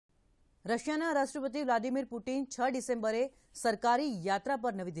રશિયાના રાષ્ટ્રપતિ Vladimir Putin 6 ડિસેમ્બરે સરકારી યાત્રા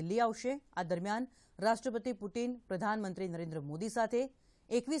પર નવી દિલ્હી આવશે। આ દરમિયાન રાષ્ટ્રપતિ પુટિન પ્રધાનમંત્રી નરેન્દ્ર મોદી સાથે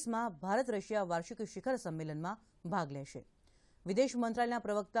 21મા ભારત રશિયા વાર્ષિક શિખર સંમેલનમાં ભાગ લેશે। વિદેશ મંત્રાલયના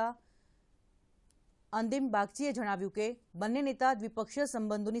પ્રવક્તા અંદિમ બાગચીએ જણાવ્યું કે બંને નેતા દ્વિપક્ષીય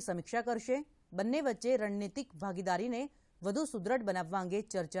સંબંધોની સમીક્ષા કરશે। બંને વચ્ચે રણનીતિક ભાગીદારીને વધુ સુદૃઢ બનાવવા અંગે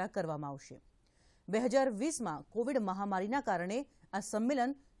ચર્ચા કરવામાં આવશે। 2020માં કોવિડ મહામારીના કારણે આ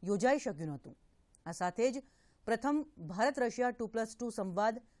સંમેલન યોજાઈ શક્યું નહોતું। આ સાથે જ પ્રથમ ભારત રશિયા 2+2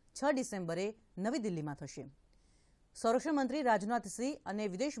 સંવાદ 6 ડિસેમ્બરે નવી દિલ્હીમાં થશે। સંરક્ષણ મંત્રી રાજનાથ સિંહ અને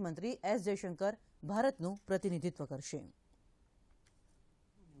વિદેશ મંત્રી એસ.જયશંકર ભારતનું પ્રતિનિધિત્વ કરશે।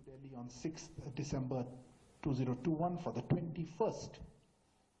 New Delhi on 6th December 2021 for the 21st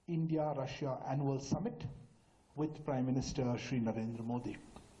India-Russia Annual Summit with Prime Minister Shri Narendra Modi.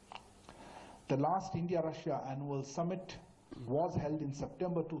 The last India-Russia Annual Summit was held in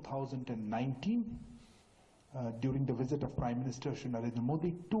September 2019 during the visit of Prime Minister Shri Narendra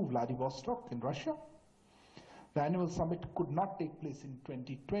Modi to Vladivostok in Russia. The annual summit could not take place in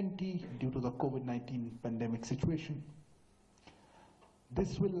 2020 due to the COVID-19 pandemic situation.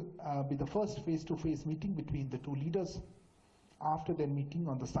 This will be the first face-to-face meeting between the two leaders after their meeting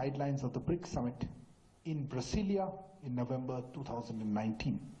on the sidelines of the BRICS summit in Brasilia in November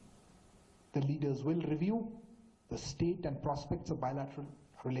 2019. The leaders will review the state and prospects of bilateral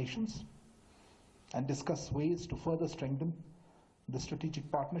relations and discuss ways to further strengthen the strategic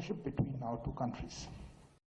partnership between our two countries.